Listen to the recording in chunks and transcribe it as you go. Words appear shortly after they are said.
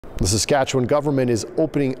The Saskatchewan government is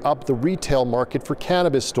opening up the retail market for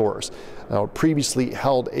cannabis stores. Now, it previously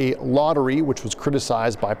held a lottery which was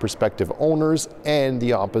criticized by prospective owners and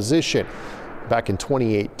the opposition. Back in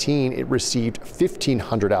 2018, it received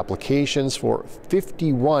 1,500 applications for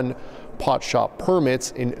 51 pot shop permits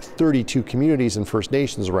in 32 communities and First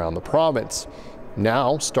Nations around the province.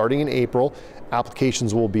 Now, starting in April,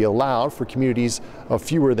 applications will be allowed for communities of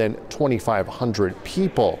fewer than 2,500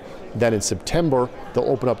 people. Then in September, they'll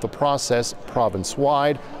open up the process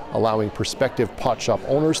province-wide, allowing prospective pot shop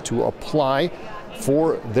owners to apply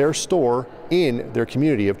for their store in their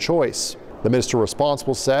community of choice. The minister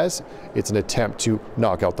responsible says it's an attempt to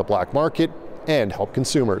knock out the black market and help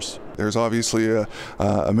consumers. There's obviously a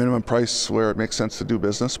minimum price where it makes sense to do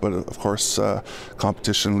business, but of course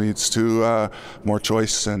competition leads to more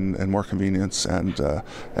choice and more convenience and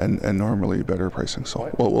normally better pricing. So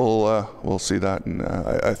we'll see that, and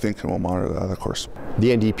I think we'll monitor that, of course.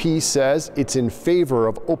 The NDP says it's in favor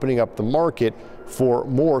of opening up the market for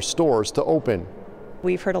more stores to open.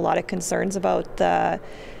 We've heard a lot of concerns about the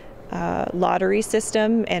lottery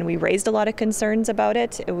system, and we raised a lot of concerns about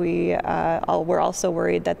it. We're also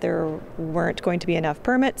worried that there weren't going to be enough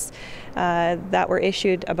permits that were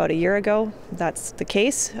issued about a year ago. That's the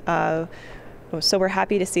case. So we're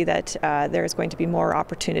happy to see that there's going to be more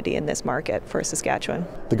opportunity in this market for Saskatchewan.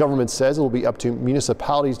 The government says it will be up to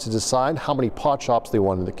municipalities to decide how many pot shops they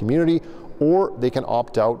want in the community, or they can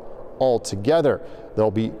opt out altogether.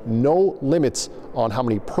 There'll be no limits on how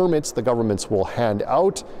many permits the governments will hand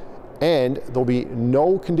out, and there'll be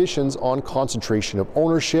no conditions on concentration of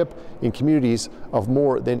ownership in communities of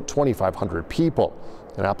more than 2,500 people.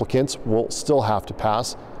 And applicants will still have to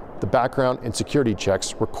pass the background and security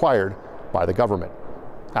checks required by the government.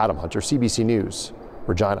 Adam Hunter, CBC News,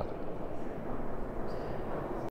 Regina.